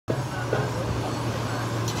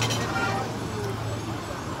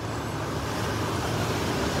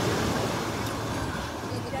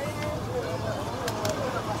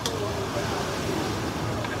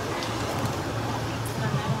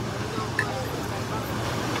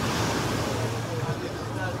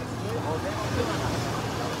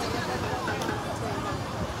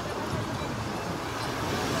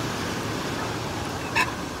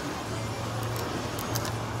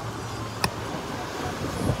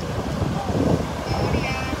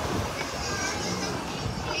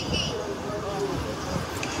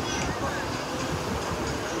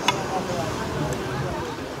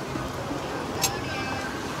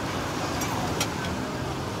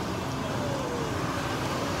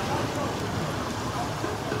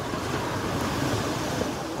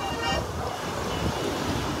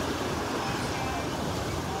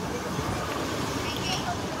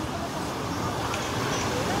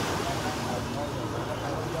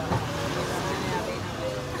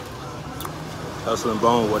Hustle and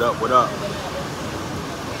Bone, what up, what up?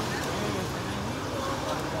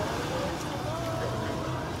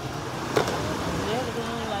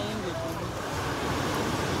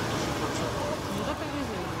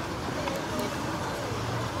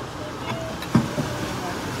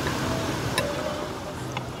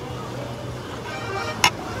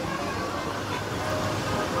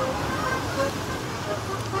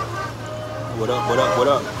 What up, what up, what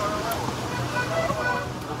up?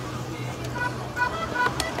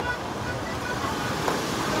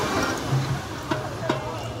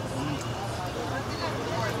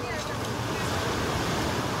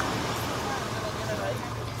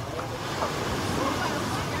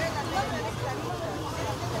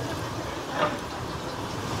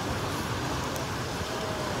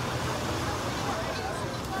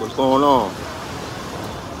 What's going on?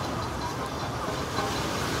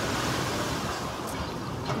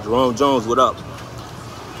 Jerome Jones, what up?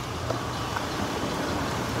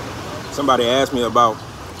 Somebody asked me about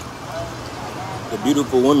the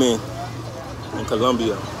beautiful women in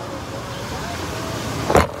Colombia.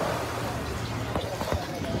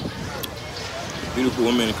 Beautiful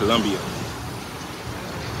women in Colombia.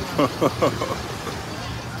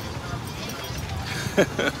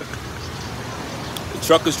 The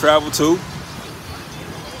truckers travel too.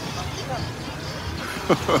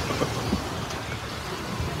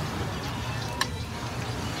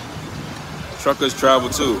 Truckers travel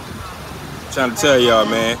too. I'm trying to tell y'all,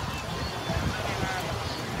 man.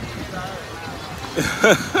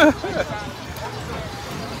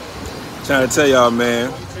 Trying to tell y'all,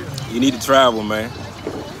 man. You need to travel, man.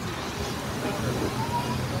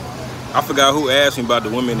 I forgot who asked me about the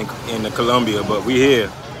women in the Colombia, but we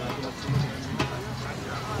here.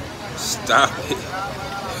 Stop it.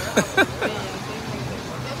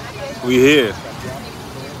 We here.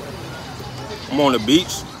 I'm on the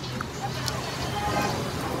beach.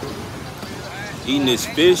 Eating this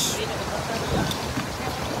fish.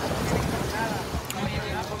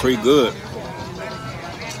 Pretty good.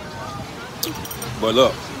 But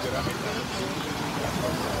look,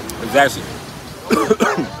 it's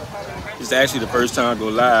actually the first time I go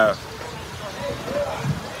live,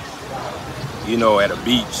 you know, at a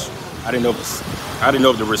beach. I didn't know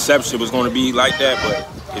if the reception was going to be like that, but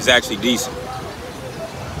it's actually decent.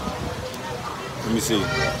 Let me see.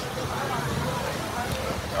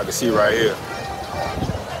 I can see right here.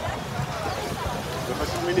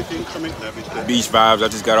 Beach vibes. I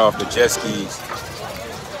just got off the jet skis.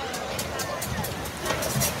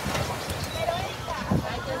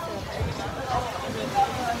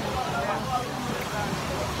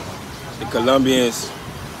 The Colombians,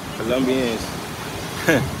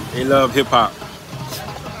 they love hip hop.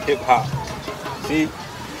 Hip hop. See?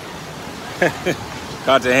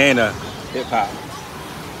 Cartagena, hip hop.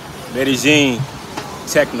 Medellin,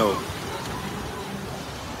 techno.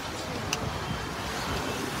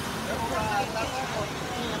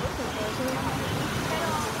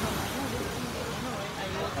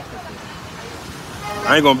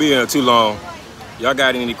 I ain't gonna be here too long. Y'all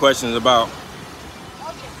got any questions about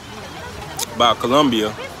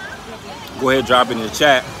Colombia? Go ahead, drop it in the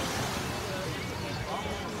chat.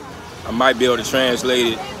 I might be able to translate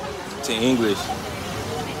it to English.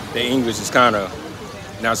 The English is kind of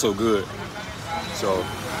not so good. So,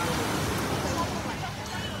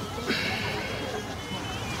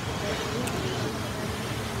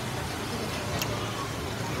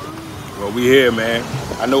 well, we here, man.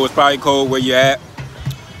 I know it's probably cold where you at.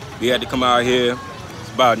 We had to come out here.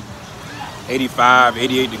 It's about 85,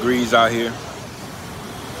 88 degrees out here.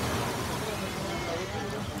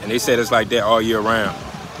 And they said it's like that all year round.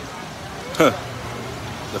 The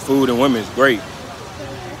food and women is great.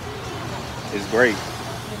 It's great.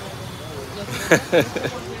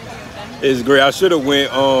 It's great. I should have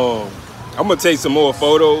went, I'm gonna take some more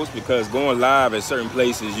photos because going live at certain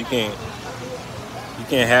places, you can't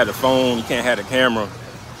have the phone, you can't have the camera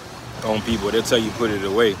on people. They'll tell you put it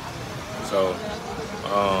away. So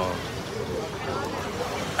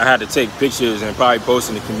I had to take pictures and probably post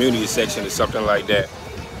in the community section or something like that.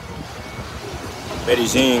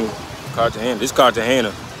 Medellin, Cartagena. This is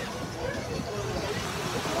Cartagena.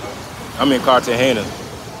 I'm in Cartagena.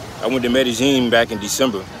 I went to Medellin back in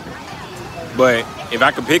December. But if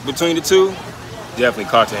I could pick between the two, definitely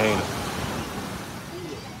Cartagena.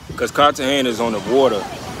 Because Cartagena is on the water.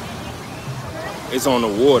 It's on the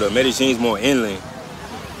water. Medellin's more inland,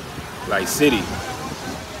 like city.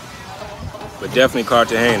 But definitely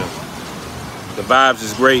Cartagena. The vibes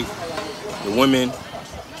is great. The women,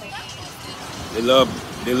 they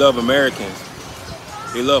love Americans.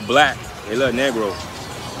 They love black. They love Negro.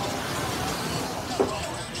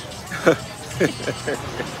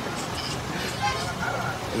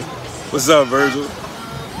 What's up, Virgil?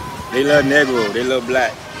 They love Negro. They love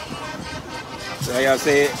black. So how y'all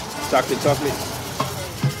say it? Chocolate, chocolate.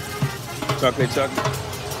 Chocolate, chocolate.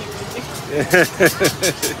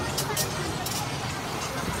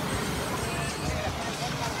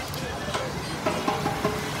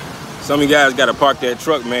 Some of you guys got to park that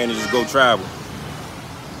truck, man, and just go travel.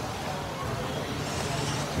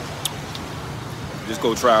 Just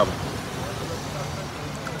go travel.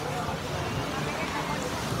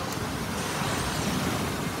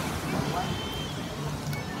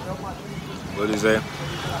 What is that?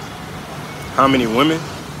 How many women?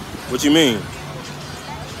 What you mean?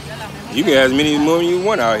 You can have as many women you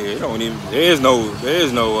want out here. Don't even. There is no,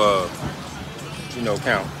 you know,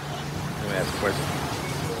 count. Let me ask a question.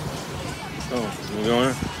 Oh, you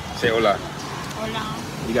going? Say hola. Hola.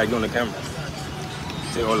 You gotta go on the camera.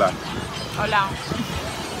 Say hola. Hola.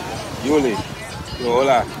 Yuli. Yo,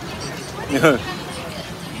 hola.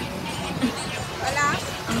 Hola.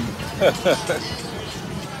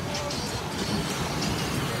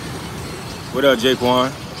 What up,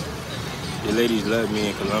 Jaquan? The ladies love me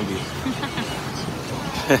in Colombia.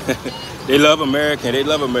 They love American. They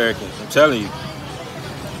love Americans. I'm telling you.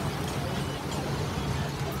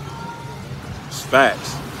 It's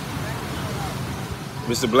facts.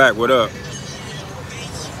 Mr. Black, what up?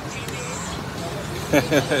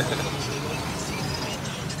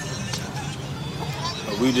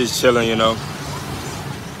 We just chilling, you know.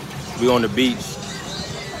 We on the beach,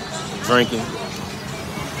 drinking,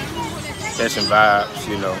 catching vibes,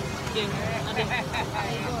 you know.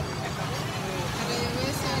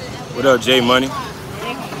 What up, J Money?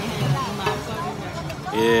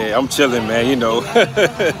 Yeah, I'm chilling, man, you know.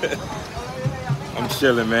 I'm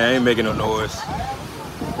chilling, man. I ain't making no noise.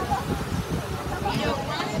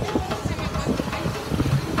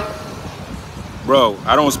 Bro,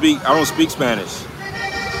 I don't speak Spanish.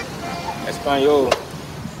 Espanol.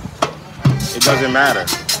 It doesn't matter.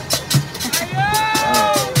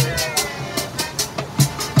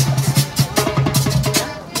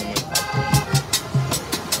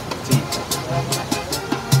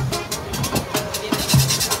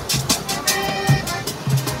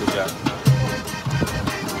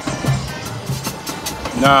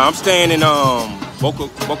 Nah, I'm staying in Boca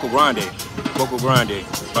Grande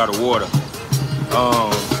by the water.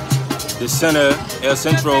 The center, El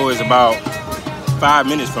Centro, is about 5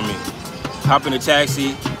 minutes from me. Hop in a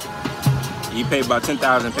taxi, you pay about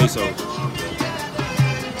 10,000 pesos.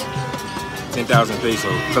 10,000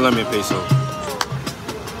 pesos, Colombian pesos.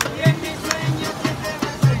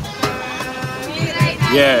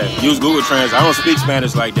 Yeah, use Google Translate. I don't speak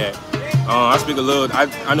Spanish like that. I speak a little,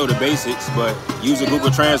 I know the basics, but use a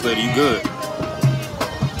Google Translator, you good.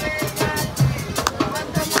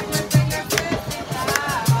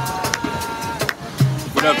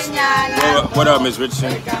 What up, Miss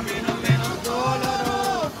Richardson?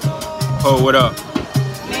 Oh, what up?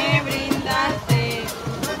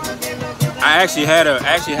 I actually had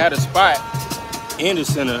a spot in the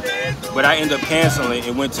center, but I ended up canceling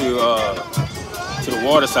and went to the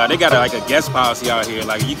water side. They got like a guest policy out here.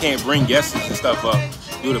 Like you can't bring guests and stuff up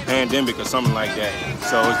due to pandemic or something like that.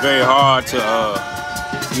 So it's very hard to,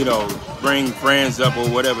 you know, bring friends up or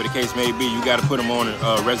whatever the case may be. You got to put them on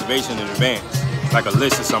a reservation in advance, like a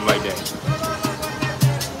list or something like that.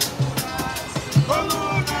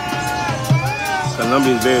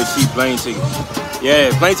 Colombia is very cheap plane ticket.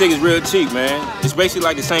 Yeah, plane ticket is real cheap, man. It's basically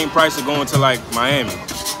like the same price of going to like Miami.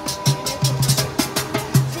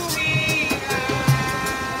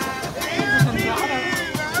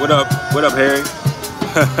 What up, Harry?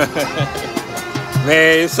 Man,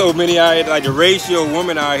 there's so many out here, like the ratio of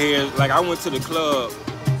women out here. Like I went to the club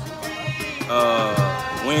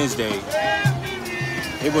Wednesday.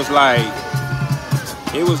 It was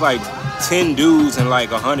like 10 dudes and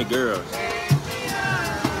like 100 girls.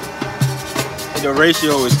 The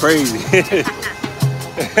ratio is crazy.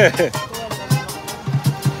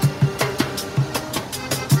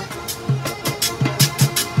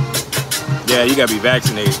 Yeah, you gotta be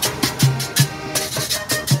vaccinated.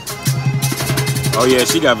 Oh yeah,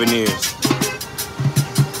 she got veneers.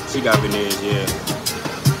 She got veneers, yeah.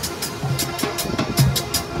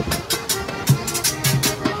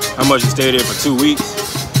 How much you stay there for 2 weeks?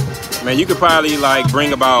 Man, you could probably like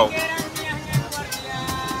bring about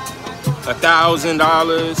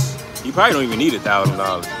 $1,000. You probably don't even need $1,000.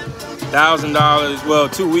 $1,000. Well,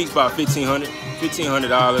 2 weeks, about $1,500.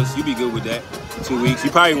 $1,500. You be good with that. 2 weeks.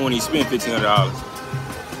 You probably won't even spend $1,500.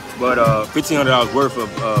 But $1,500 worth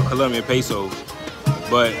of Colombian pesos.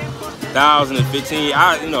 But 1,000 and 15.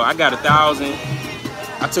 I got 1,000.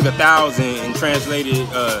 I took 1,000 and translated,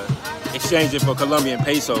 exchanged it for Colombian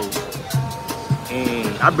pesos, and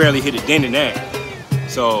I barely hit a dent in that.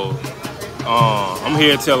 So I'm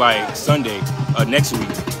here till like Sunday next week.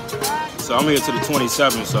 So I'm here till the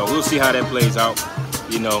 27th. So we'll see how that plays out,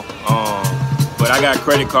 you know. But I got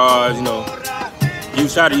credit cards, you know. You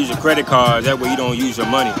try to use your credit cards, that way you don't use your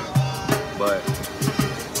money. But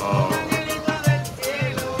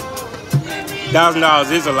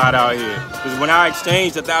 $1,000 is a lot out here. Because when I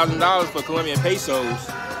exchanged $1,000 for Colombian pesos,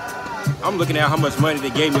 I'm looking at how much money they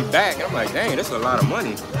gave me back. And I'm like, dang, that's a lot of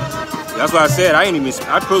money. That's why I said I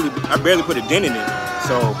barely put a dent in it.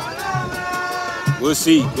 So we'll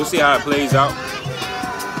see. We'll see how it plays out.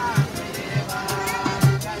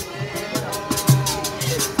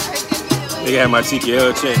 They got my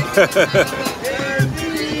TKL check.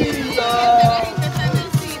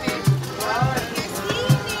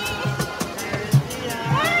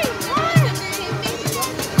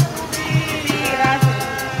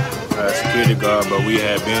 Security guard, but we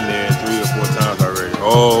had been there 3 or 4 times already.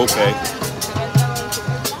 Oh, okay.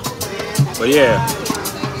 But yeah,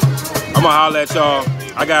 I'm gonna holler at y'all.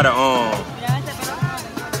 I gotta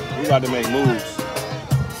we about to make moves.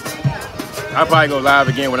 I'll probably go live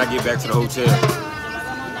again when I get back to the hotel.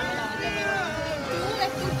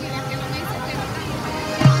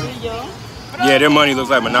 Yeah, their money looks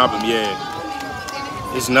like Monopoly.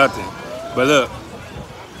 Yeah, it's nothing. But look,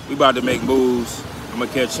 we about to make moves. I'm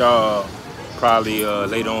gonna catch y'all probably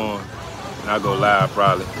later on, and I'll go live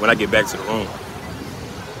probably when I get back to the room.